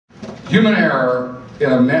Human error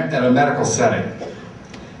in a medical setting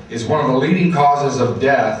is one of the leading causes of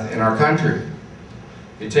death in our country.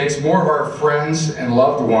 It takes more of our friends and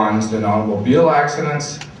loved ones than automobile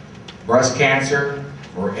accidents, breast cancer,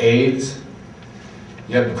 or AIDS.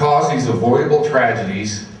 Yet because these avoidable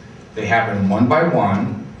tragedies, they happen one by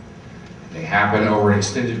one, they happen over an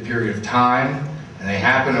extended period of time, and they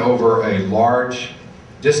happen over a large,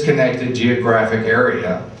 disconnected geographic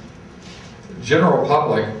area, the general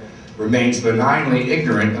public remains benignly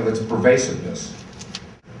ignorant of its pervasiveness.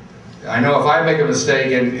 I know if I make a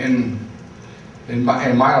mistake in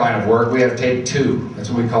my line of work, we have take two. That's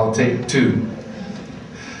what we call take two.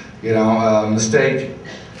 You know, a mistake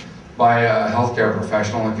by a healthcare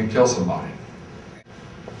professional that could kill somebody.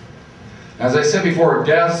 As I said before,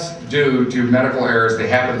 deaths due to medical errors, they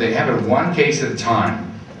happen one case at a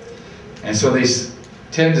time. And so they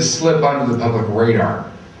tend to slip under the public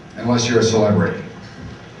radar, unless you're a celebrity.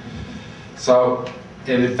 So,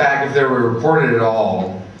 and in fact, if they were reported at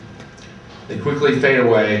all, they quickly fade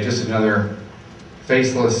away, just another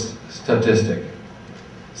faceless statistic,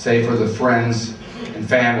 save for the friends and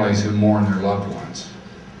families who mourn their loved ones.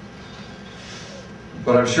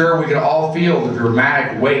 But I'm sure we can all feel the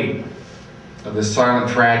dramatic weight of this silent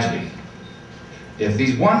tragedy. If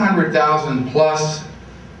these 100,000 plus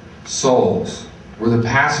souls were the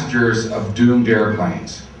passengers of doomed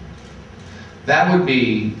airplanes, that would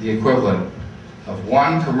be the equivalent of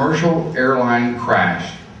one commercial airline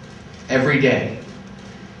crash every day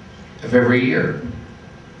of every year.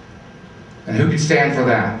 And who could stand for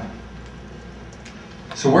that?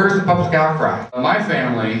 So where's the public outcry? My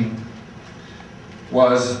family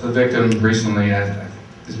was the victim recently,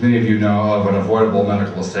 as many of you know, of an avoidable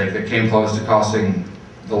medical mistake that came close to costing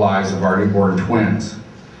the lives of our newborn twins.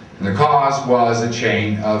 And the cause was a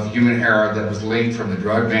chain of human error that was linked from the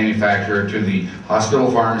drug manufacturer to the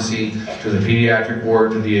hospital pharmacy, to the pediatric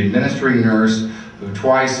ward, to the administering nurse, who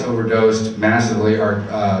twice massively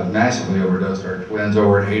overdosed our twins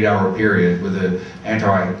over an 8-hour period with the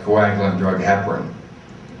anticoagulant drug heparin.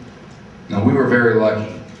 Now, we were very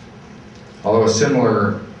lucky. Although a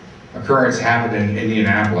similar occurrence happened in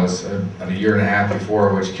Indianapolis about a year and a half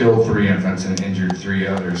before, which killed 3 infants and injured 3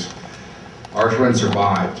 others, our twins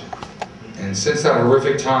survived. And since that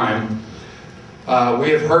horrific time, we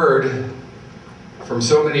have heard from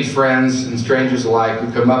so many friends and strangers alike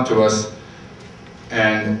who come up to us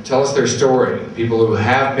and tell us their story. People who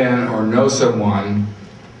have been or know someone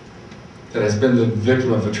that has been the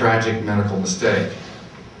victim of a tragic medical mistake.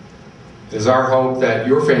 It is our hope that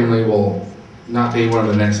your family will not be one of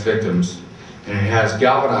the next victims, and it has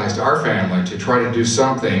galvanized our family to try to do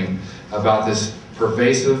something about this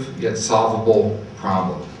pervasive yet solvable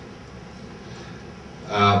problem.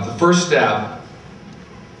 The first step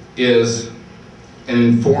is an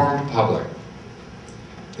informed public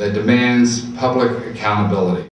that demands public accountability.